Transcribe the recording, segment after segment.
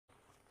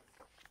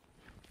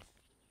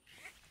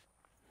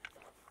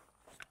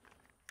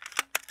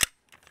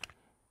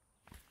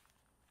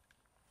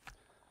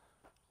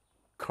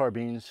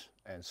carbines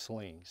and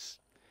slings.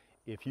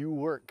 If you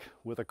work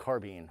with a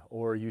carbine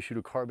or you shoot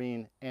a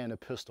carbine and a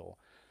pistol,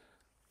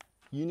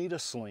 you need a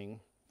sling.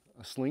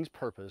 A sling's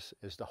purpose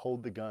is to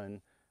hold the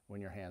gun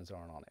when your hands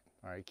aren't on it.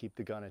 All right, keep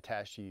the gun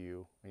attached to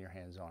you when your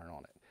hands aren't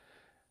on it.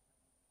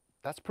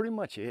 That's pretty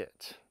much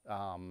it.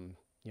 You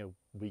know,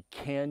 we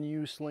can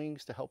use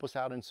slings to help us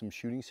out in some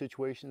shooting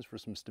situations for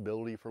some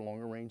stability for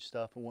longer range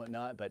stuff and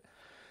whatnot, but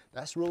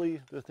that's really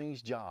the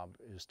thing's job,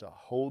 is to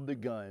hold the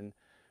gun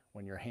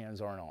when your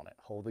hands aren't on it.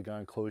 Hold the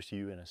gun close to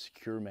you in a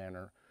secure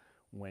manner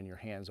when your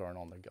hands aren't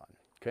on the gun,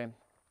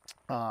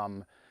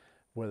 okay?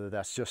 Whether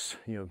that's just,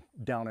 you know,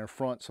 down in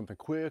front, something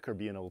quick, or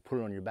being able to put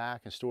it on your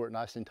back and store it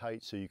nice and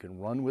tight so you can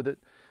run with it,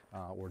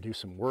 or do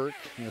some work,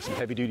 you know, some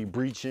heavy duty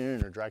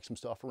breaching or drag some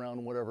stuff around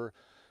and whatever.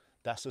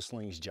 That's the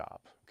sling's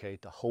job, okay?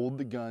 To hold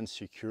the gun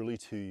securely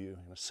to you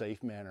in a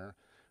safe manner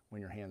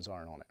when your hands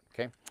aren't on it,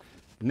 okay?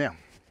 Now,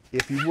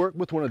 if you work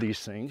with one of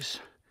these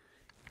things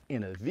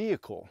in a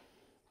vehicle,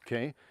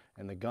 okay,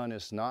 and the gun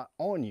is not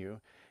on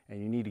you,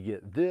 and you need to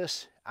get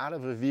this out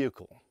of a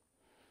vehicle,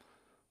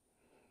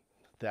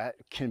 that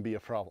can be a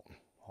problem.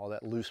 All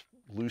that loose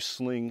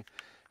sling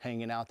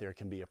hanging out there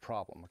can be a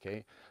problem,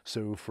 okay?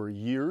 So for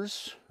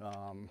years,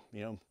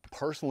 you know,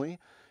 personally,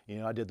 you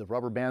know, I did the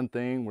rubber band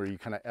thing where you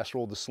kind of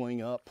S-roll the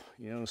sling up,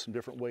 you know, some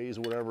different ways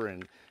or whatever,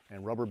 and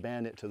rubber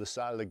band it to the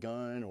side of the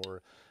gun,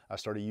 or I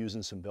started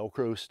using some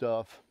Velcro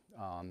stuff,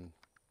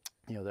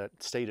 you know, that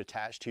stayed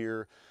attached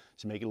here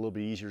to make it a little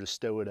bit easier to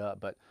stow it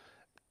up. But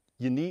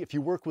you need, if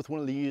you work with one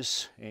of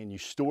these and you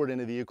store it in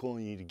a vehicle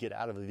and you need to get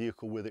out of the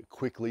vehicle with it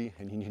quickly,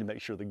 and you need to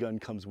make sure the gun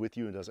comes with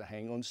you and doesn't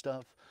hang on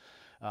stuff,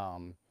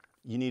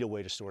 you need a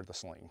way to store the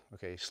sling,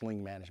 okay?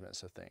 Sling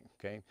management's a thing,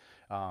 okay?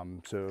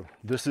 So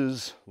this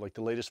is like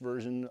the latest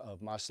version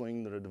of my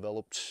sling that I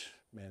developed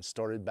and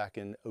started back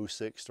in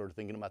 '06, started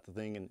thinking about the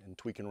thing and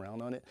tweaking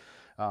around on it.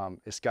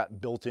 It's got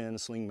built-in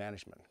sling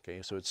management,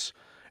 okay? So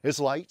it's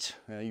light.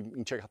 You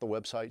can check out the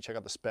website, check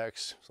out the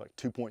specs. It's like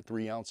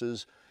 2.3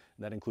 ounces.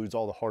 And that includes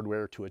all the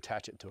hardware to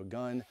attach it to a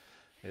gun.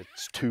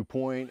 It's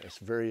 2-point, it's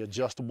very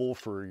adjustable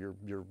for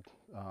your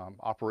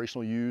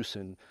operational use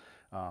and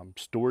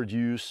storage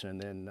use, and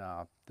then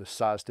the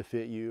size to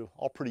fit you,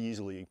 all pretty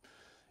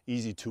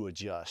easy to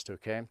adjust,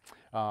 okay?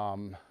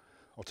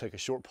 I'll take a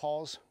short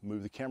pause,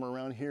 move the camera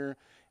around here.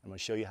 I'm gonna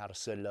show you how to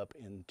set it up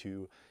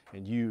into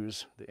and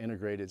use the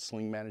integrated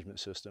sling management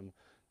system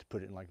to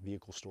put it in like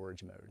vehicle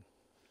storage mode.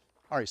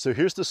 All right, so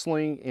here's the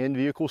sling in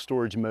vehicle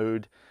storage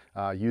mode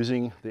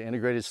using the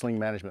integrated sling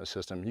management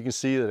system. You can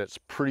see that it's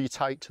pretty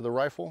tight to the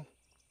rifle,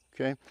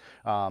 okay?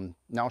 Now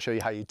I'll show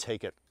you how you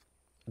take it,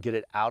 get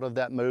it out of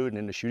that mode and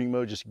into shooting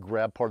mode. Just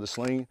grab part of the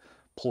sling,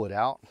 pull it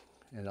out,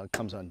 and it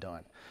comes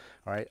undone.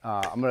 All right,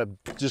 I'm gonna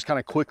just kind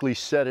of quickly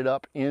set it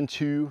up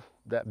into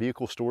that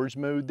vehicle storage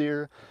mode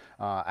there.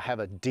 I have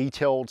a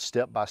detailed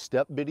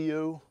step-by-step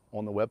video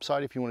on the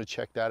website if you want to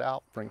check that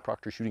out,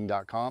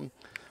 frankproctorshooting.com.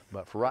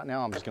 But for right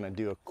now, I'm just gonna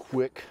do a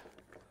quick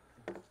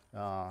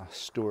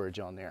storage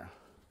on there.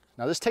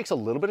 Now this takes a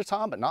little bit of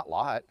time, but not a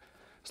lot.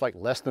 It's like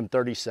less than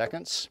 30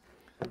 seconds.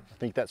 I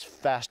think that's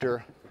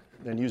faster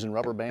than using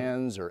rubber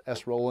bands or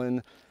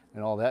S-rolling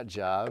and all that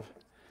jive.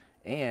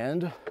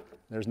 And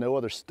there's no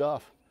other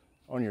stuff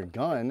on your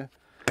gun.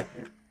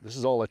 This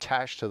is all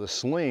attached to the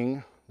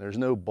sling. There's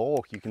no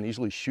bulk. You can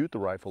easily shoot the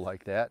rifle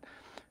like that.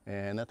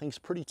 And that thing's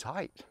pretty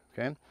tight,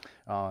 okay?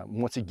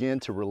 Once again,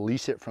 to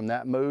release it from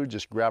that mode,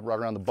 just grab right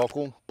around the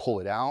buckle, pull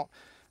it out.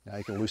 Now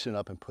you can loosen it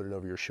up and put it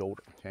over your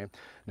shoulder, okay?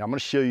 Now I'm gonna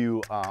show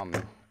you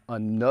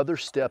another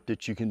step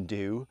that you can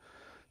do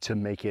to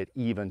make it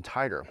even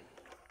tighter.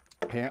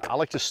 Okay, I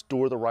like to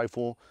store the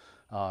rifle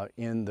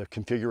in the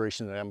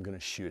configuration that I'm gonna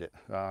shoot it.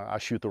 I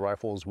shoot the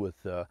rifles with,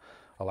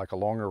 I like a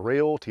longer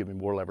rail to give me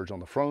more leverage on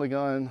the front of the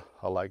gun.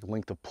 I like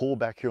length of pull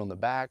back here on the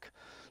back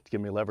to give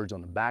me leverage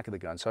on the back of the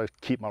gun. So I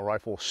keep my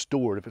rifle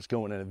stored, if it's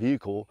going in a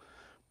vehicle,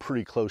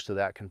 pretty close to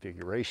that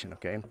configuration,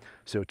 okay?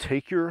 So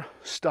take your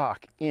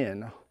stock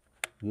in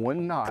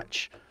one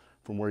notch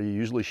from where you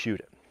usually shoot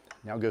it.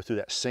 Now go through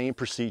that same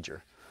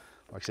procedure.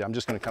 Like I said, I'm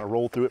just gonna kind of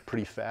roll through it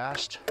pretty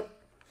fast,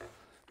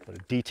 but a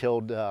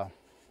detailed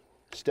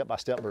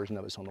step-by-step version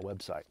of it's on the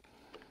website.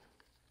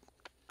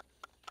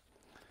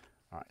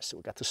 All right, so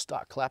we got the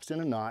stock collapsed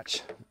in a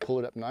notch. Pull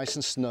it up nice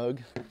and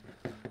snug,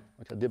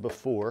 like I did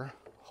before.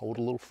 Hold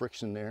a little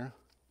friction there.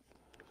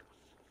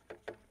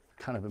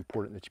 Kind of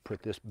important that you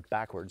put this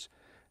backwards.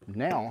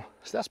 Now,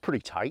 so that's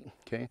pretty tight,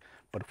 okay?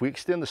 But if we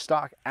extend the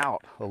stock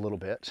out a little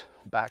bit,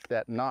 back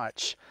that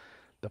notch,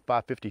 the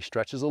 550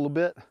 stretches a little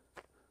bit.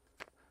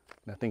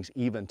 That thing's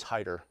even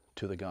tighter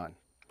to the gun.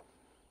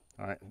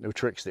 All right, no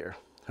tricks there.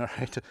 All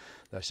right,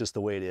 that's just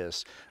the way it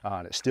is.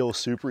 And it's still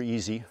super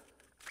easy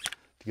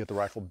to get the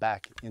rifle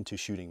back into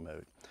shooting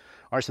mode.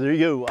 All right, so there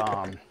you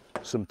go.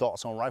 Some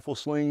thoughts on rifle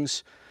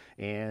slings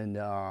and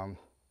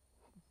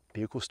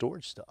vehicle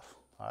storage stuff.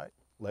 All right,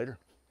 later.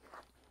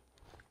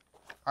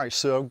 All right,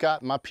 so I've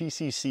got my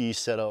PCC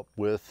set up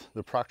with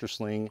the Proctor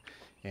Sling,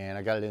 and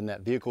I got it in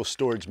that vehicle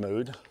storage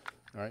mode,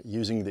 all right,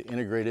 using the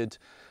integrated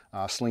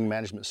sling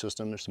management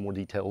system. There's some more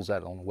details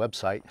that on the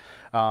website.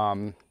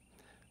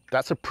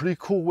 That's a pretty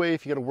cool way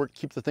if you got to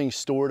keep the thing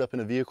stored up in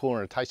a vehicle or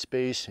in a tight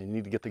space and you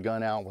need to get the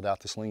gun out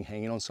without the sling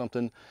hanging on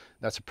something.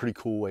 That's a pretty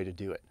cool way to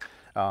do it.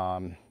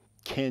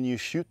 Can you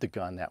shoot the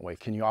gun that way?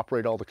 Can you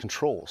operate all the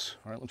controls?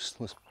 All right,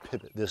 let's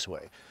pivot this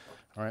way.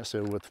 All right,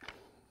 so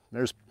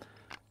there's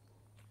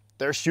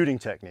shooting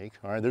technique.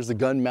 All right, there's the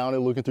gun mounted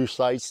looking through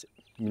sights.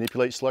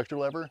 Manipulate selector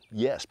lever?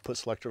 Yes. Put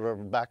selector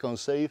lever back on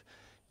safe?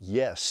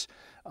 Yes.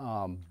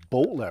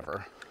 Bolt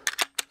lever.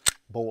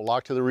 Bolt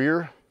lock to the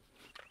rear.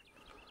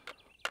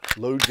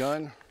 Load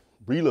gun,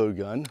 reload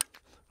gun,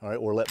 all right,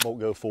 or let bolt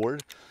go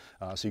forward.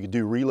 So you can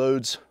do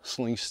reloads,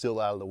 sling's still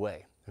out of the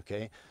way,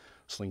 okay?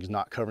 Sling's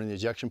not covering the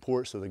ejection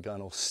port, so the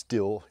gun will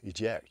still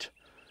eject.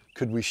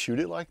 Could we shoot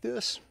it like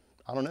this?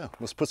 I don't know.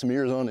 Let's put some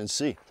ears on and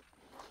see.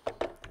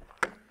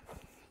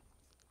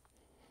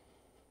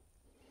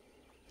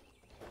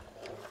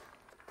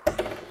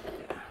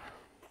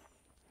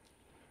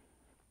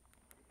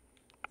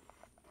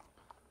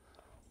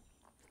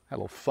 Had a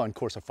little fun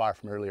course of fire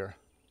from earlier.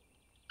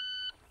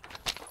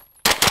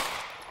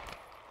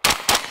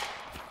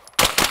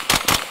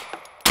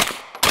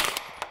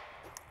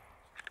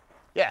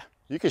 Yeah,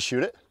 you can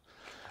shoot it.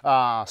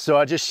 So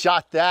I just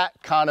shot that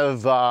kind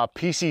of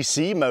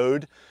PCC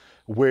mode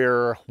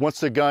where once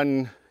the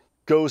gun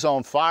goes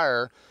on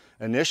fire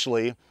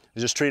initially,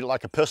 you just treat it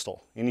like a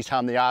pistol.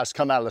 Anytime the eyes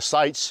come out of the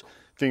sights,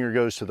 finger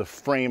goes to the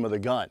frame of the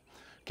gun.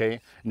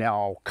 Okay,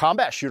 now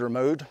combat shooter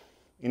mode,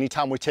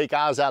 anytime we take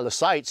eyes out of the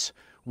sights,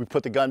 we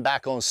put the gun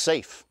back on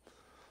safe.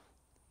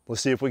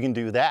 Let's see if we can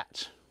do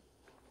that.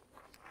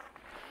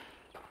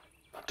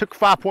 Took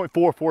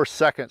 5.44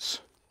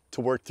 seconds to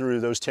work through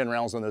those 10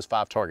 rounds on those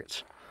 5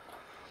 targets.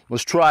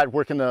 Let's try it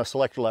working the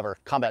selector lever,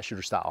 combat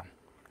shooter style.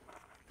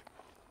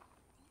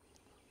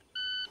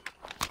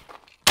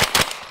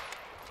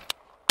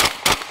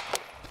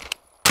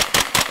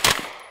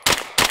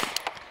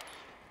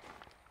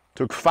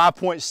 Took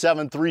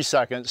 5.73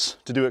 seconds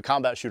to do it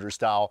combat shooter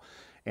style,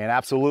 and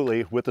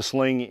absolutely with the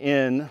sling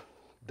in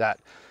that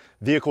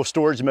vehicle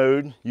storage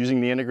mode using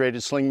the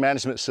integrated sling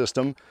management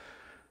system,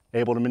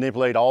 able to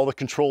manipulate all the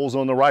controls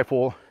on the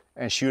rifle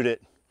and shoot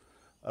it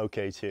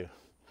okay too.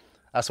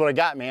 That's what I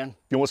got, man. If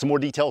you want some more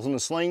details on the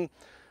sling,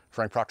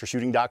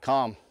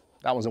 frankproctorshooting.com.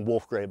 That one's in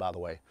wolf gray, by the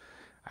way.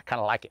 I kind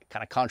of like it.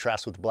 Kind of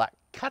contrasts with the black.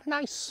 Kind of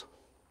nice.